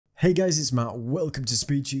Hey guys, it's Matt, welcome to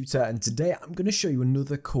Speed Tutor, and today I'm going to show you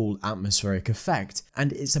another cool atmospheric effect,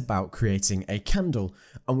 and it's about creating a candle,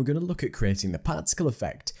 and we're going to look at creating the particle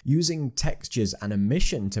effect, using textures and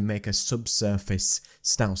emission to make a subsurface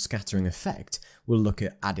style scattering effect. We'll look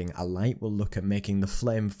at adding a light, we'll look at making the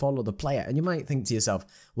flame follow the player, and you might think to yourself,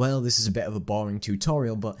 well, this is a bit of a boring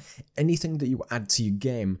tutorial, but anything that you add to your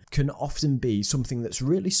game can often be something that's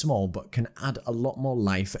really small, but can add a lot more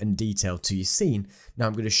life and detail to your scene. Now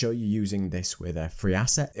I'm going to show you using this with a free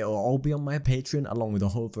asset. It'll all be on my Patreon along with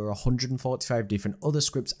over 145 different other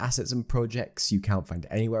scripts, assets and projects you can't find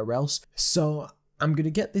anywhere else. So I'm going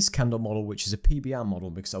to get this candle model, which is a PBR model,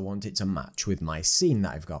 because I want it to match with my scene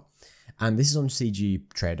that I've got. And this is on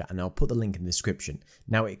CG Trader, and I'll put the link in the description.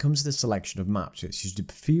 Now it comes with a selection of maps. It's used to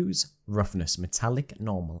diffuse, roughness, metallic,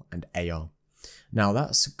 normal, and AO. Now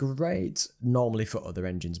that's great normally for other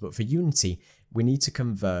engines, but for Unity, we need to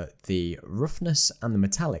convert the roughness and the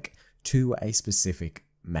metallic to a specific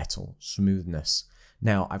metal smoothness.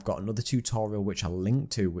 Now I've got another tutorial which I'll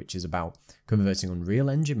link to, which is about converting Unreal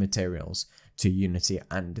Engine materials to Unity,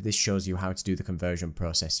 and this shows you how to do the conversion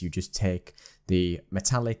process. You just take the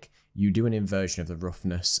metallic, you do an inversion of the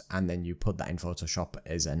roughness, and then you put that in Photoshop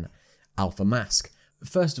as an alpha mask.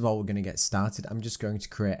 First of all, we're going to get started. I'm just going to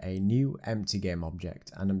create a new empty game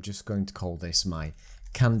object, and I'm just going to call this my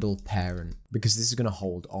candle parent, because this is going to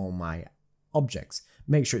hold all my objects.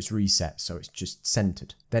 Make sure it's reset so it's just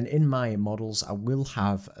centered. Then in my models, I will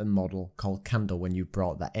have a model called candle when you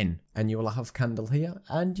brought that in, and you will have candle here,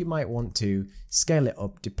 and you might want to scale it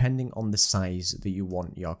up depending on the size that you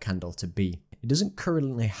want your candle to be. It doesn't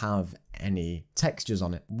currently have any textures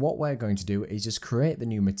on it. What we're going to do is just create the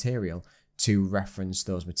new material to reference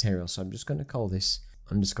those materials. So I'm just going to call this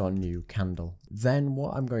 _new candle. Then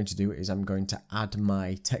what I'm going to do is I'm going to add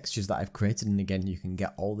my textures that I've created, and again you can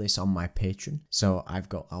get all this on my Patreon. So I've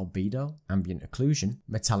got albedo, ambient occlusion,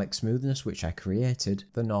 metallic smoothness, which I created,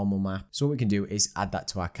 the normal map. So what we can do is add that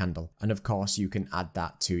to our candle, and of course you can add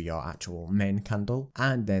that to your actual main candle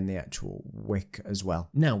and then the actual wick as well.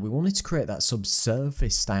 Now we wanted to create that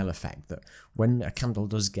subsurface style effect that when a candle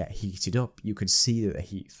does get heated up, you could see the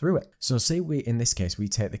heat through it. So say in this case we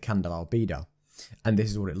take the candle albedo, and this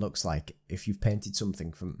is what it looks like if you've painted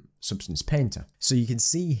something from Substance Painter. So you can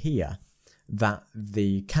see here that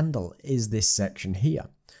the candle is this section here.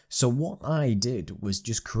 So what I did was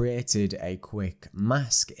just created a quick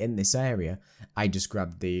mask in this area. I just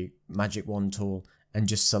grabbed the magic wand tool and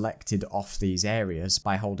just selected off these areas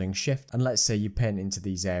by holding shift. And let's say you paint into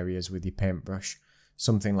these areas with your paintbrush,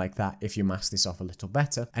 something like that. If you mask this off a little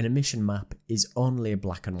better, an emission map is only a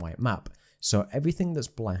black and white map. So everything that's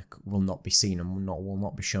black will not be seen and will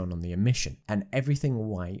not be shown on the emission, and everything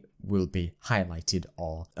white will be highlighted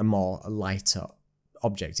or a more lighter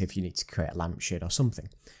object if you need to create a lampshade or something.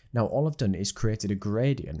 Now all I've done is created a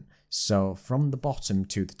gradient, so from the bottom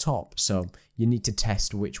to the top, so you need to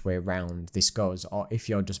test which way round this goes, or if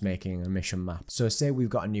you're just making an emission map. So say we've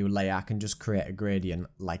got a new layer, I can just create a gradient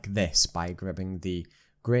like this by grabbing the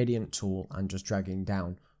gradient tool and just dragging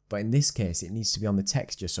down. But in this case, it needs to be on the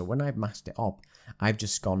texture. So when I've masked it up, I've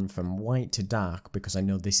just gone from white to dark because I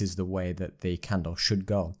know this is the way that the candle should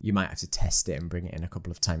go. You might have to test it and bring it in a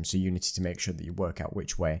couple of times. So Unity to make sure that you work out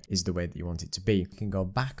which way is the way that you want it to be. You can go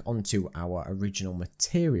back onto our original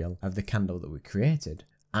material of the candle that we created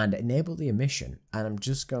and enable the emission. And I'm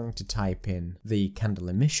just going to type in the candle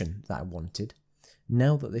emission that I wanted.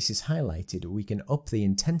 Now that this is highlighted, we can up the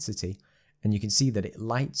intensity, and you can see that it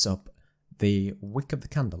lights up the wick of the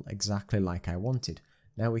candle exactly like I wanted.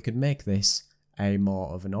 Now we could make this a more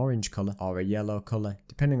of an orange colour or a yellow colour,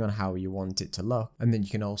 depending on how you want it to look. And then you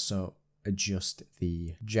can also adjust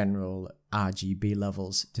the general RGB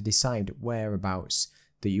levels to decide whereabouts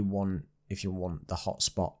that you want, if you want the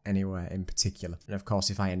hotspot anywhere in particular. And of course,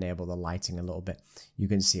 if I enable the lighting a little bit, you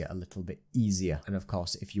can see it a little bit easier. And of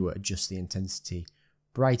course, if you adjust the intensity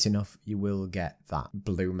bright enough, you will get that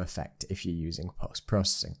bloom effect if you're using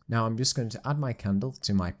post-processing. Now I'm just going to add my candle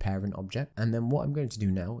to my parent object, and then what I'm going to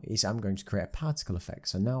do now is I'm going to create a particle effect.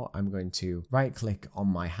 So now I'm going to right click on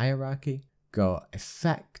my hierarchy, go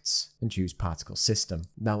effects, and choose particle system.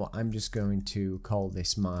 Now I'm just going to call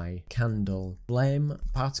this my candle flame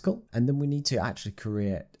particle, and then we need to actually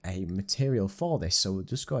create a material for this. So we're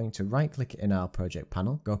just going to right click in our project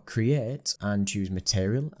panel, go create and choose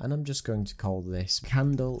material, and I'm just going to call this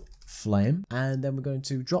candle flame, and then we're going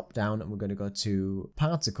to drop down and we're going to go to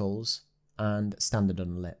particles and standard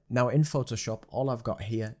unlit. Now in Photoshop, all I've got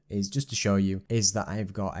here is just to show you is that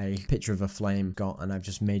I've got a picture of a flame and I've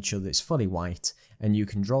just made sure that it's fully white, and you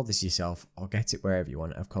can draw this yourself or get it wherever you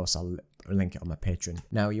want. Of course, I'll link it on my Patreon.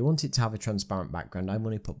 Now you want it to have a transparent background. I've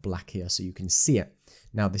only put black here so you can see it.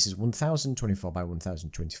 Now this is 1024 by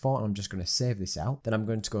 1024, and I'm just going to save this out. Then I'm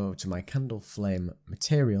going to go to my candle flame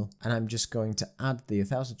material, and I'm just going to add the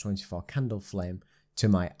 1024 candle flame to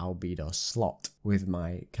my albedo slot. With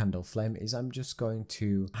my candle flame is I'm just going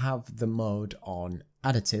to have the mode on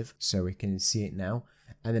additive so we can see it now,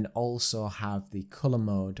 and then also have the color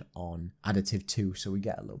mode on additive 2 so we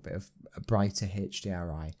get a little bit of a brighter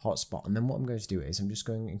HDRI hotspot. And then what I'm going to do is I'm just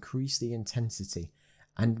going to increase the intensity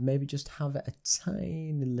and maybe just have it a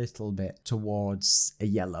tiny little bit towards a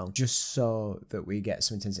yellow, just so that we get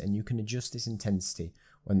some intensity, and you can adjust this intensity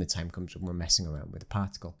when the time comes when we're messing around with the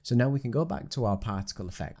particle. So now we can go back to our particle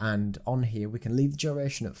effect, and on here we can leave the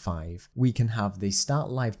duration at 5, we can have the start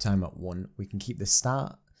lifetime at 1, we can keep the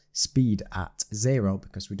start speed at 0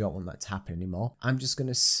 because we don't want that to happen anymore. I'm just going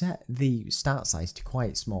to set the start size to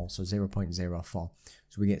quite small, so 0.04,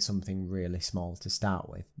 so we get something really small to start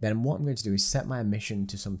with. Then what I'm going to do is set my emission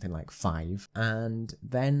to something like 5, and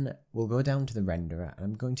then we'll go down to the renderer and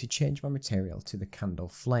I'm going to change my material to the candle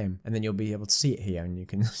flame, and then you'll be able to see it here and you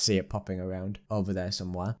can see it popping around over there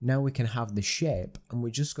somewhere. Now we can have the shape, and we're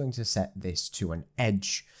just going to set this to an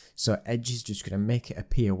edge. So edge is just going to make it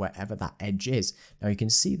appear wherever that edge is. Now you can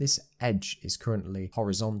see this edge is currently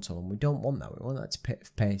horizontal, and we don't want that. We want that to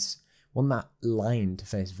face, want that line to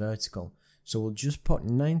face vertical. So we'll just put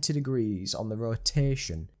 90 degrees on the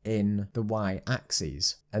rotation in the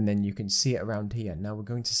y-axis, and then you can see it around here. Now we're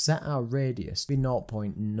going to set our radius to be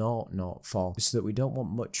 0.004 so that we don't want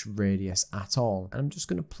much radius at all. And I'm just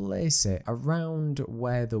going to place it around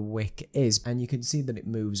where the wick is, and you can see that it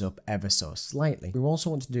moves up ever so slightly. We also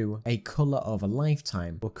want to do a color over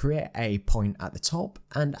lifetime. We'll create a point at the top,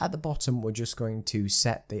 and at the bottom we're just going to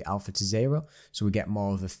set the alpha to 0 so we get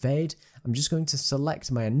more of a fade. I'm just going to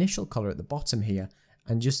select my initial color at the bottom here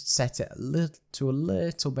and just set it to a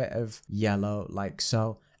little bit of yellow like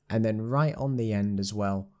so, and then right on the end as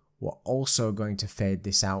well we're also going to fade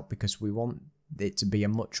this out because we want it to be a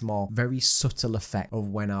much more very subtle effect of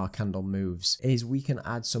when our candle moves. Is we can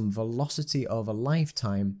add some velocity over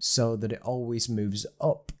lifetime so that it always moves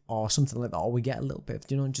up or something like that, or we get a little bit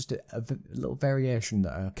of, you know, just a little variation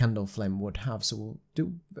that a candle flame would have. So we'll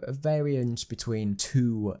do a variance between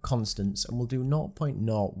two constants, and we'll do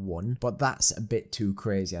 0.01, but that's a bit too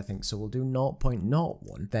crazy, I think. So we'll do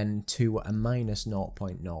 0.01, then to a minus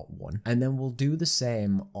 0.01, and then we'll do the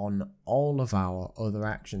same on all of our other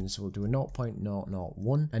actions. So we'll do a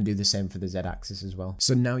 0.001 and do the same for the z-axis as well.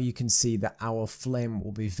 So now you can see that our flame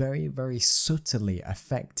will be very, very subtly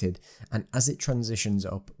affected, and as it transitions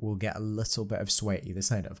up, we'll get a little bit of sway either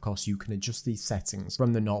side. Of course, you can adjust these settings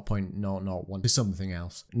from the 0.001 to something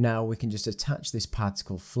else. Now we can just attach this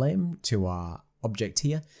particle flame to our object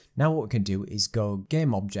here. Now what we can do is go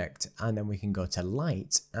game object, and then we can go to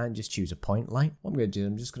light and just choose a point light. What I'm going to do,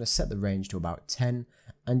 I'm just going to set the range to about 10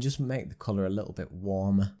 and just make the color a little bit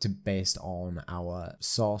warmer based on our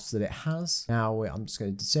source that it has. Now I'm just going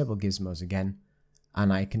to disable gizmos again,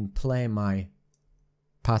 and I can play my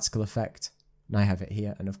particle effect. And I have it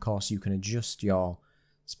here, and of course you can adjust your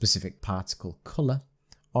specific particle color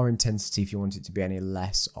or intensity if you want it to be any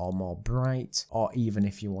less or more bright, or even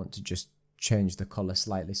if you want to just change the color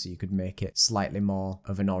slightly, so you could make it slightly more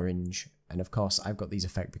of an orange. And of course I've got these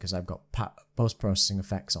effects because I've got post-processing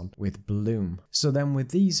effects on with bloom. So then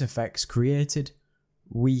with these effects created,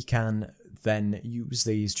 we can then use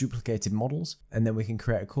these duplicated models, and then we can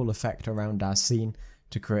create a cool effect around our scene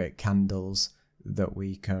to create candles that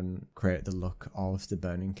we can create the look of the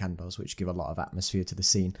burning candles, which give a lot of atmosphere to the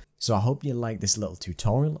scene. So I hope you like this little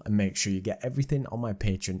tutorial, and make sure you get everything on my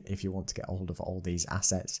Patreon if you want to get a hold of all these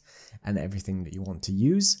assets and everything that you want to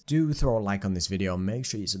use. Do throw a like on this video, and make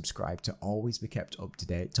sure you subscribe to always be kept up to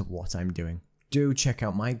date to what I'm doing. Do check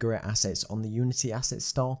out my great assets on the Unity Asset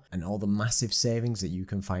Store and all the massive savings that you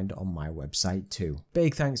can find on my website too.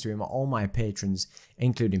 Big thanks to all my patrons,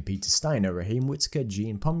 including Peter Steiner, Raheem Whitaker,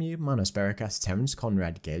 Jean Pommier, Manos Bericas, Terence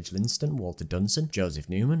Conrad, Gage Linston, Walter Dunson, Joseph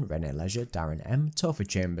Newman, Rene Leisure, Darren M, Topher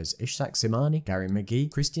Chambers, Ishak Simani, Gary McGee,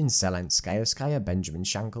 Christian Selent, Skyer, Benjamin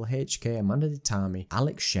Shankle, HK, Amanda Ditami,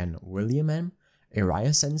 Alex Shen, William M,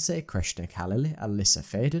 Uriah Sensei, Krishna Kalili, Alyssa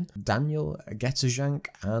Faden, Daniel Getajank,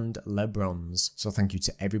 and Lebrons. So thank you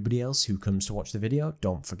to everybody else who comes to watch the video.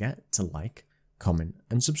 Don't forget to like, comment,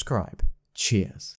 and subscribe. Cheers.